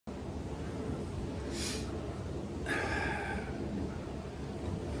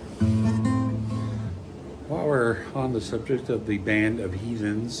on the subject of the Band of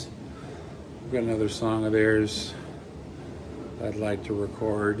Heathens. I've got another song of theirs I'd like to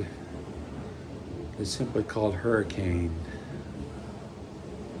record. It's simply called Hurricane.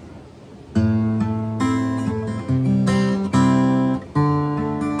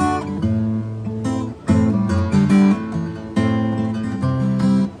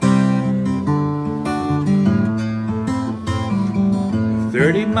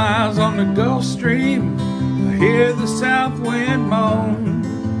 "30 miles on the Gulf Stream, I hear the south wind moan.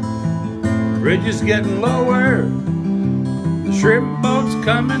 Bridge is getting lower, the shrimp boat's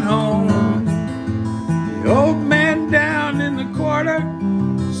coming home. The old man down in the quarter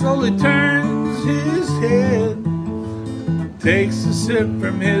slowly turns his head, takes a sip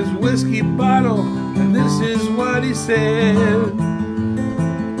from his whiskey bottle, and this is what he said.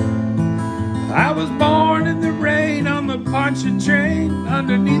 I was born in the rain on the Pontchartrain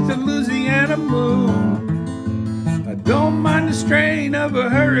underneath the Louisiana moon. I don't mind the strain of a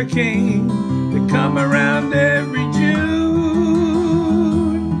hurricane that come around every June.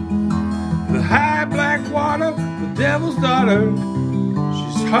 The high black water, the devil's daughter,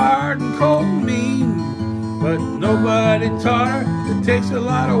 she's hard and cold and mean, but nobody taught her it takes a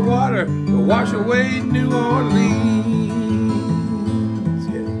lot of water to wash away New Orleans.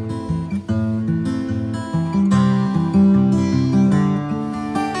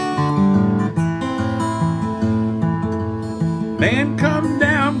 Man come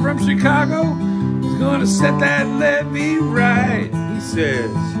down from Chicago, he's gonna set that levee right. He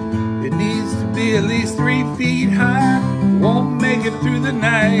says it needs to be at least 3 feet high, won't make it through the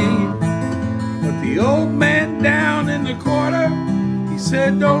night. But the old man down in the quarter, he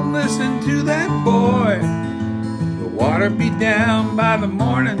said don't listen to that boy. The water be down by the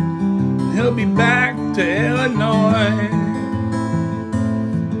morning, and he'll be back to Illinois.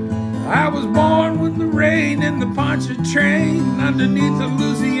 I was born with the rain in the Pontchartrain underneath the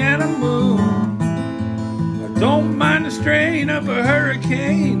Louisiana moon. I don't mind the strain of a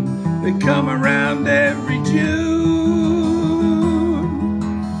hurricane that come around every June.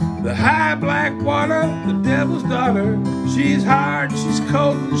 The high black water, the devil's daughter, she's hard, she's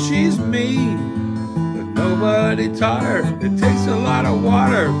cold, and she's mean, but nobody taught her it takes a lot of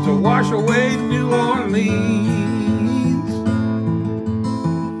water to wash away New Orleans.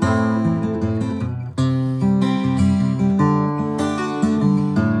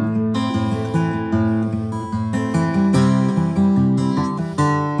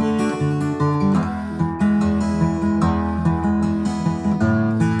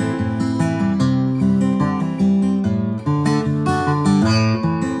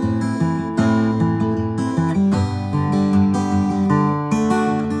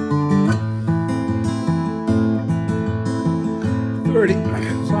 30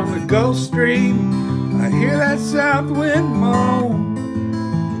 miles on the Gulf Stream, I hear that south wind moan.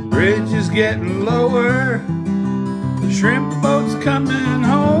 The bridge is getting lower, the shrimp boat's coming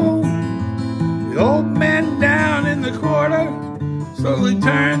home. The old man down in the quarter slowly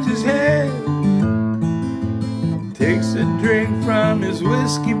turns his head, takes a drink from his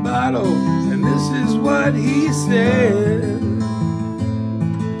whiskey bottle, and this is what he said.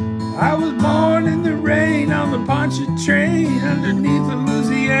 I was born in the rain on the Pontchartrain underneath the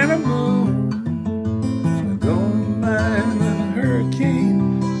Louisiana moon. I don't mind a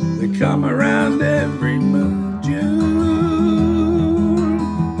hurricane that come around every June.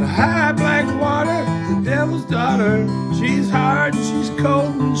 The high black water, the devil's daughter, she's hard, she's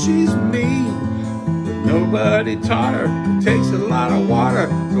cold, and she's mean, but nobody taught her it takes a lot of water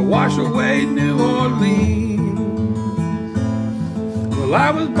to wash away New Orleans. Well,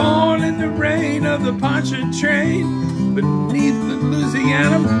 I was born in the rain of the Pontchartrain beneath the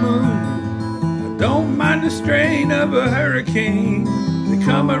Louisiana moon. I don't mind the strain of a hurricane that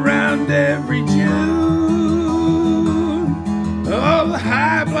come around every June. Oh, the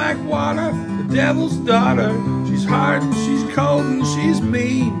high black water, the devil's daughter, she's hard and she's cold and she's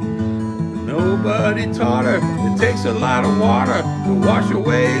mean, but nobody taught her it takes a lot of water to wash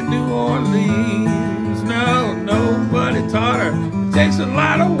away New Orleans. No, nobody taught her it takes a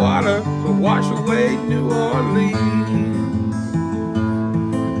lot of water to wash away New Orleans.